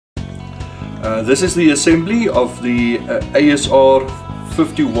This is the assembly of the ASR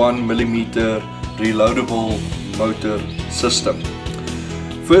 51mm reloadable motor system.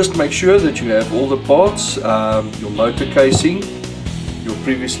 First, make sure that you have all the parts, your motor casing, your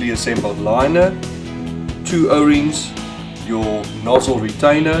previously assembled liner, 2 O-rings, your nozzle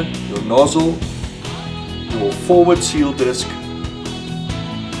retainer, your nozzle, your forward seal disc,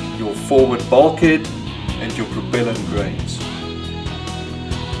 your forward bulkhead and your propellant grains.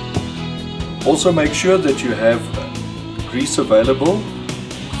 Also make sure that you have grease available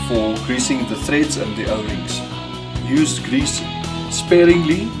for greasing the threads and the O-rings. Use grease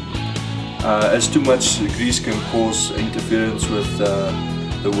sparingly, as too much grease can cause interference with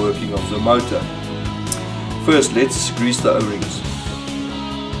the working of the motor. First, let's grease the O-rings.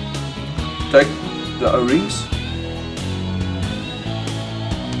 Take the O-rings,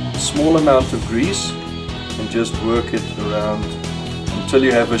 small amount of grease, and just work it around until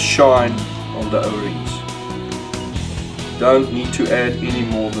you have a shine on the O-rings. Don't need to add any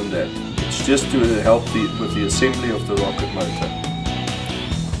more than that. It's just to help with the assembly of the rocket motor.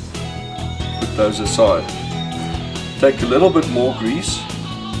 Put those aside. Take a little bit more grease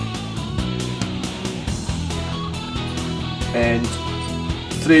and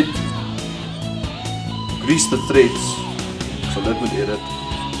grease the threads. So let me edit.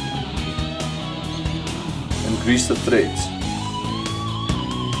 And grease the threads.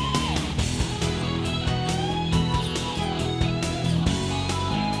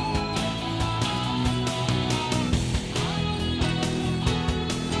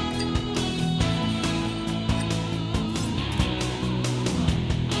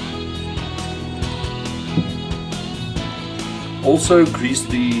 Also grease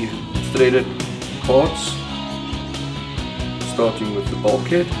the threaded parts, starting with the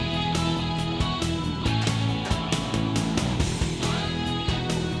bulkhead,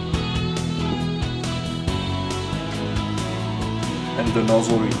 and the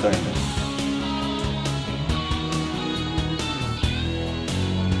nozzle retainer.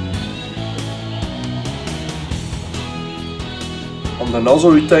 On the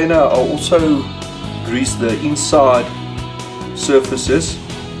nozzle retainer, I'll also grease the inside surfaces,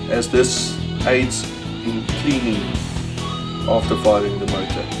 as this aids in cleaning after firing the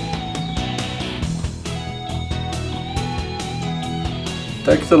motor.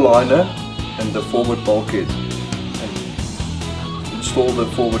 Take the liner and the forward bulkhead and install the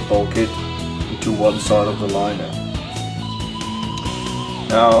forward bulkhead into one side of the liner.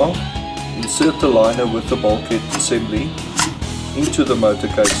 Now insert the liner with the bulkhead assembly into the motor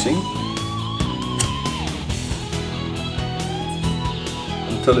casing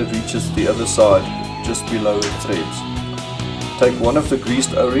until it reaches the other side, just below the threads. Take one of the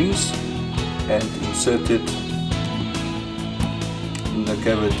greased O-rings and insert it in the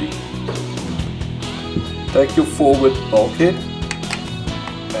cavity. Take your forward bulkhead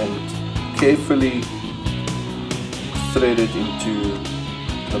and carefully thread it into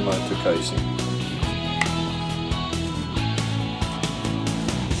the motor casing.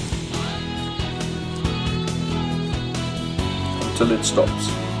 Until it stops.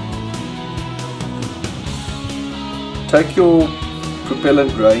 Take your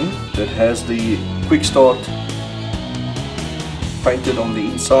propellant grain that has the quick start painted on the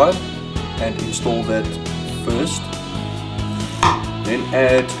inside and install that first. Then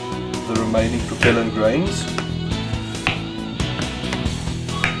add the remaining propellant grains.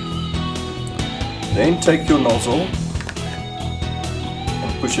 Then take your nozzle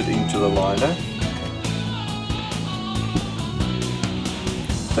and push it into the liner.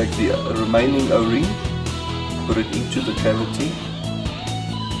 Take the remaining O-ring, put it into the cavity.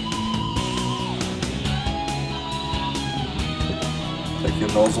 Take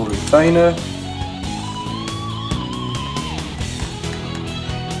your nozzle retainer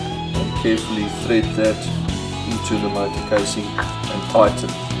and carefully thread that into the motor casing and tighten.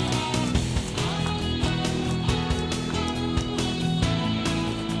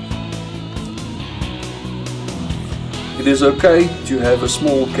 It is okay to have a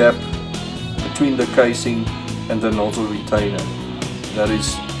small gap between the casing and the nozzle retainer. That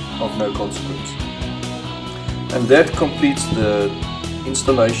is of no consequence. And that completes the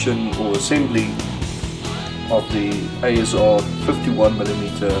installation or assembly of the ASR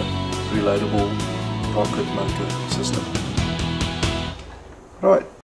 51mm reloadable rocket motor system. Right.